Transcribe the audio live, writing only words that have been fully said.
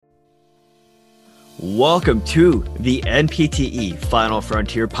Welcome to the NPTE Final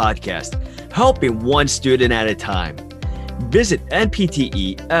Frontier podcast, helping one student at a time. Visit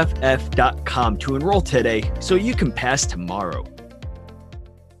npteff.com to enroll today so you can pass tomorrow.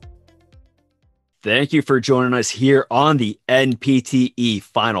 Thank you for joining us here on the NPTE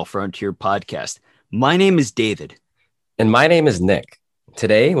Final Frontier podcast. My name is David. And my name is Nick.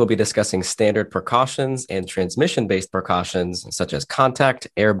 Today, we'll be discussing standard precautions and transmission-based precautions, such as contact,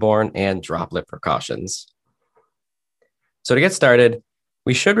 airborne, and droplet precautions. So to get started,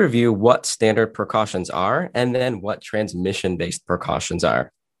 we should review what standard precautions are and then what transmission-based precautions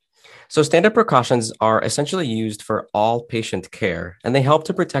are. So standard precautions are essentially used for all patient care, and they help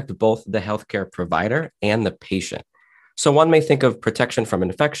to protect both the healthcare provider and the patient. So one may think of protection from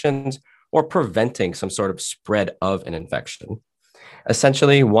infections or preventing some sort of spread of an infection.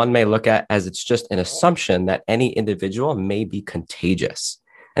 Essentially, one may look at as it's just an assumption that any individual may be contagious.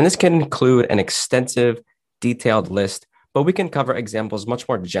 And this can include an extensive, detailed list, but we can cover examples much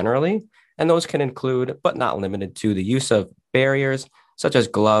more generally. And those can include, but not limited to, the use of barriers such as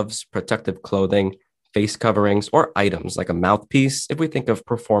gloves, protective clothing, face coverings, or items like a mouthpiece if we think of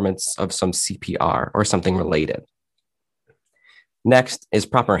performance of some CPR or something related. Next is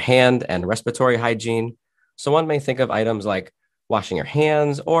proper hand and respiratory hygiene. So one may think of items like washing your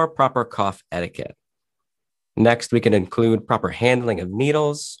hands or proper cough etiquette. Next, we can include proper handling of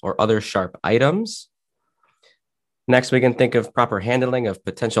needles or other sharp items. Next, we can think of proper handling of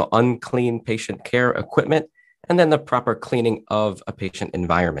potential unclean patient care equipment, and then the proper cleaning of a patient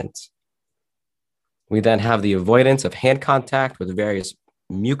environment. We then have the avoidance of hand contact with various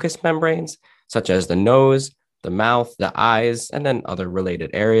mucous membranes, such as the nose, the mouth, the eyes, and then other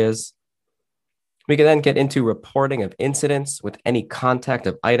related areas. We can then get into reporting of incidents with any contact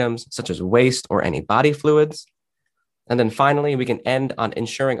of items such as waste or any body fluids. And then finally, we can end on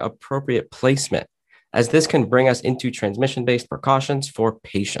ensuring appropriate placement, as this can bring us into transmission-based precautions for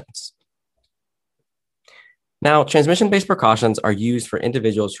patients. Now, transmission-based precautions are used for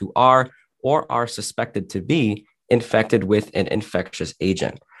individuals who are or are suspected to be infected with an infectious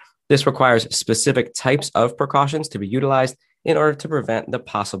agent. This requires specific types of precautions to be utilized in order to prevent the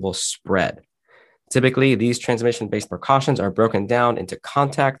possible spread. Typically, these transmission-based precautions are broken down into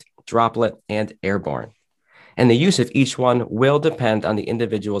contact, droplet, and airborne. And the use of each one will depend on the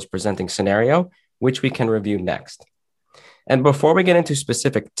individual's presenting scenario, which we can review next. And before we get into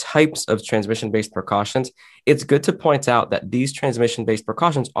specific types of transmission-based precautions, it's good to point out that these transmission-based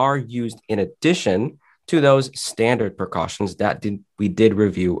precautions are used in addition to those standard precautions that we did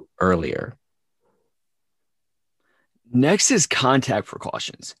review earlier. Next is contact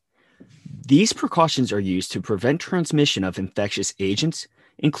precautions. These precautions are used to prevent transmission of infectious agents,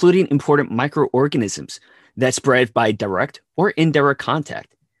 including important microorganisms that spread by direct or indirect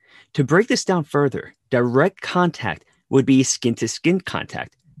contact. To break this down further, direct contact would be skin-to-skin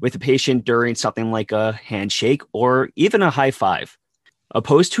contact with a patient during something like a handshake or even a high five.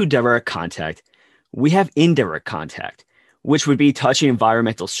 Opposed to direct contact, we have indirect contact, which would be touching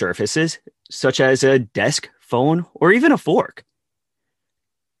environmental surfaces such as a desk, phone, or even a fork.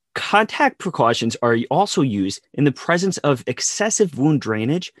 Contact precautions are also used in the presence of excessive wound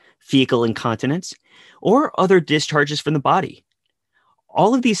drainage, fecal incontinence, or other discharges from the body.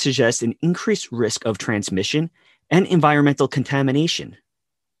 All of these suggest an increased risk of transmission and environmental contamination.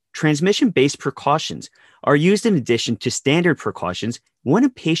 Transmission-based precautions are used in addition to standard precautions when a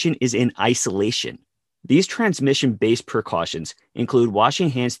patient is in isolation. These transmission-based precautions include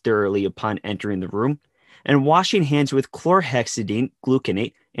washing hands thoroughly upon entering the room and washing hands with chlorhexidine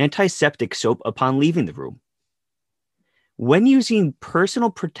gluconate antiseptic soap upon leaving the room. When using personal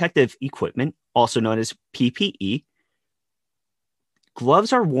protective equipment, also known as PPE,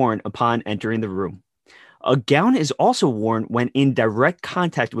 gloves are worn upon entering the room. A gown is also worn when in direct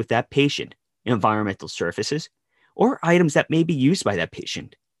contact with that patient, environmental surfaces, or items that may be used by that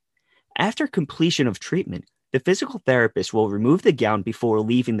patient. After completion of treatment, the physical therapist will remove the gown before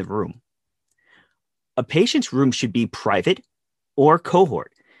leaving the room. A patient's room should be private or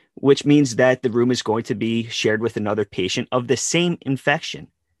cohort, which means that the room is going to be shared with another patient of the same infection.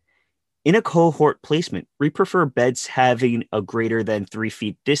 In a cohort placement, we prefer beds having a greater than 3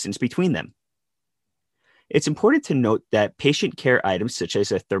 feet distance between them. It's important to note that patient care items such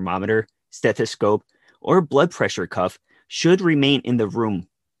as a thermometer, stethoscope, or blood pressure cuff should remain in the room.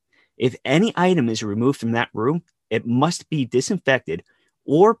 If any item is removed from that room, it must be disinfected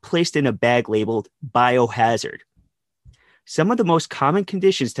or placed in a bag labeled biohazard. Some of the most common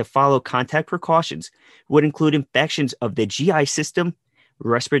conditions to follow contact precautions would include infections of the GI system,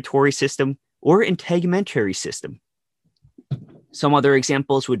 respiratory system, or integumentary system. Some other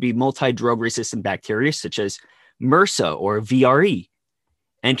examples would be multi-drug resistant bacteria such as MRSA or VRE,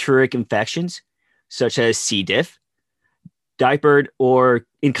 enteric infections such as C. diff, diapered or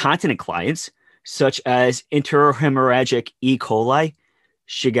incontinent clients such as enterohemorrhagic E. coli,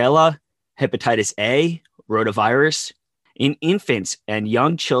 Shigella, hepatitis A, rotavirus, in infants and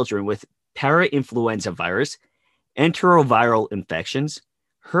young children with parainfluenza virus, enteroviral infections,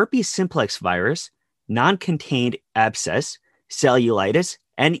 herpes simplex virus, non-contained abscess, cellulitis,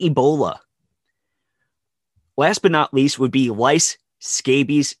 and Ebola. Last but not least would be lice,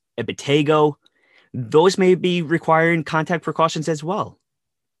 scabies, impetigo. Those may be requiring contact precautions as well.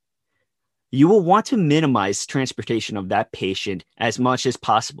 You will want to minimize transportation of that patient as much as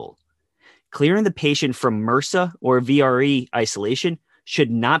possible. Clearing the patient from MRSA or VRE isolation should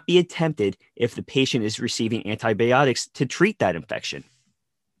not be attempted if the patient is receiving antibiotics to treat that infection.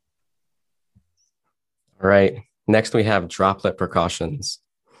 All right. Next, we have droplet precautions.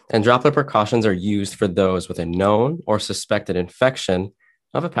 And droplet precautions are used for those with a known or suspected infection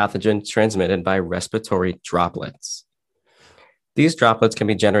of a pathogen transmitted by respiratory droplets. These droplets can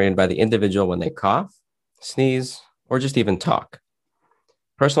be generated by the individual when they cough, sneeze, or just even talk.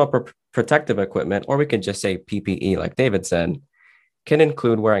 Personal protective equipment, or we could just say PPE, like David said, can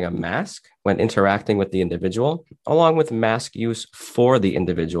include wearing a mask when interacting with the individual, along with mask use for the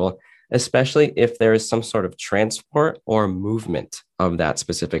individual, especially if there is some sort of transport or movement of that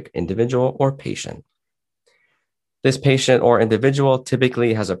specific individual or patient. This patient or individual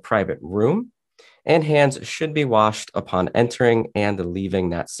typically has a private room, and hands should be washed upon entering and leaving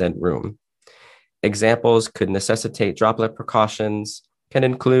that said room. Examples could necessitate droplet precautions, can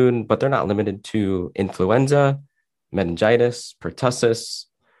include, but they're not limited to, influenza, meningitis, pertussis,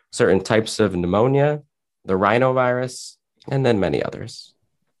 certain types of pneumonia, the rhinovirus, and then many others.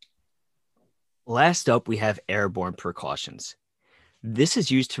 Last up, we have airborne precautions. This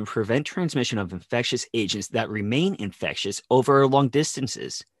is used to prevent transmission of infectious agents that remain infectious over long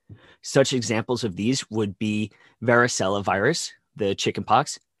distances. Such examples of these would be varicella virus, the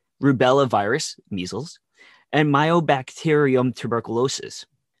chickenpox, rubella virus, measles, and Mycobacterium tuberculosis.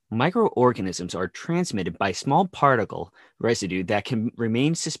 Microorganisms are transmitted by small particle residue that can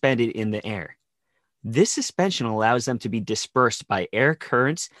remain suspended in the air. This suspension allows them to be dispersed by air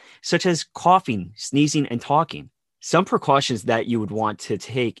currents, such as coughing, sneezing, and talking. Some precautions that you would want to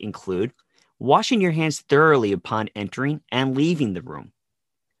take include washing your hands thoroughly upon entering and leaving the room.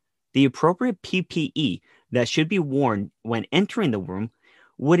 The appropriate PPE that should be worn when entering the room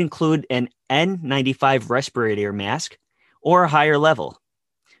would include an N95 respirator mask or a higher level.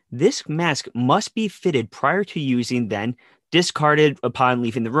 This mask must be fitted prior to using, then discarded upon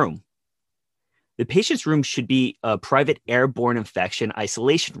leaving the room. The patient's room should be a private airborne infection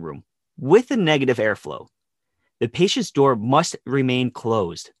isolation room with a negative airflow. The patient's door must remain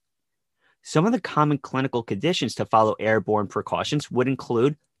closed. Some of the common clinical conditions to follow airborne precautions would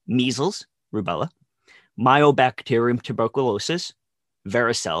include measles, rubella, Mycobacterium tuberculosis,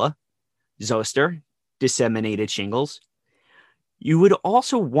 varicella, zoster, disseminated shingles. You would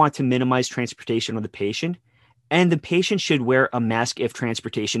also want to minimize transportation of the patient, and the patient should wear a mask if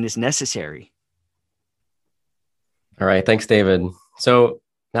transportation is necessary. All right, thanks, David. So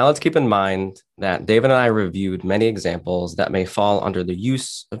now let's keep in mind that David and I reviewed many examples that may fall under the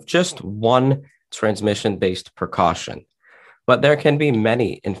use of just one transmission-based precaution. But there can be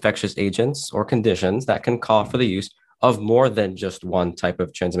many infectious agents or conditions that can call for the use of more than just one type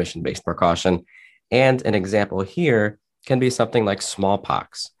of transmission-based precaution. And an example here can be something like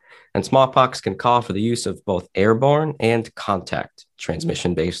smallpox. And smallpox can call for the use of both airborne and contact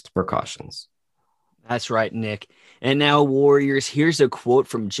transmission-based precautions. That's right, Nick. And now, Warriors, here's a quote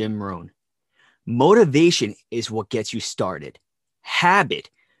from Jim Rohn. Motivation is what gets you started. Habit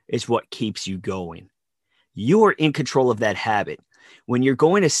is what keeps you going. You are in control of that habit. When you're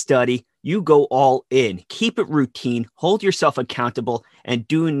going to study, you go all in. Keep it routine, hold yourself accountable, and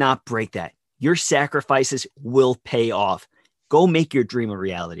do not break that. Your sacrifices will pay off. Go make your dream a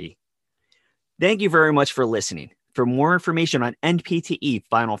reality. Thank you very much for listening. For more information on NPTE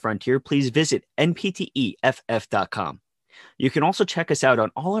Final Frontier, please visit npteff.com. You can also check us out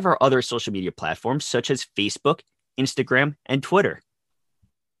on all of our other social media platforms, such as Facebook, Instagram, and Twitter.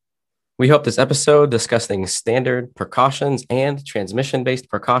 We hope this episode discussing standard precautions and transmission-based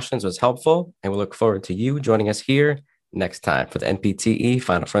precautions was helpful, and we look forward to you joining us here next time for the NPTE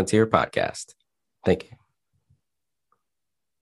Final Frontier podcast. Thank you.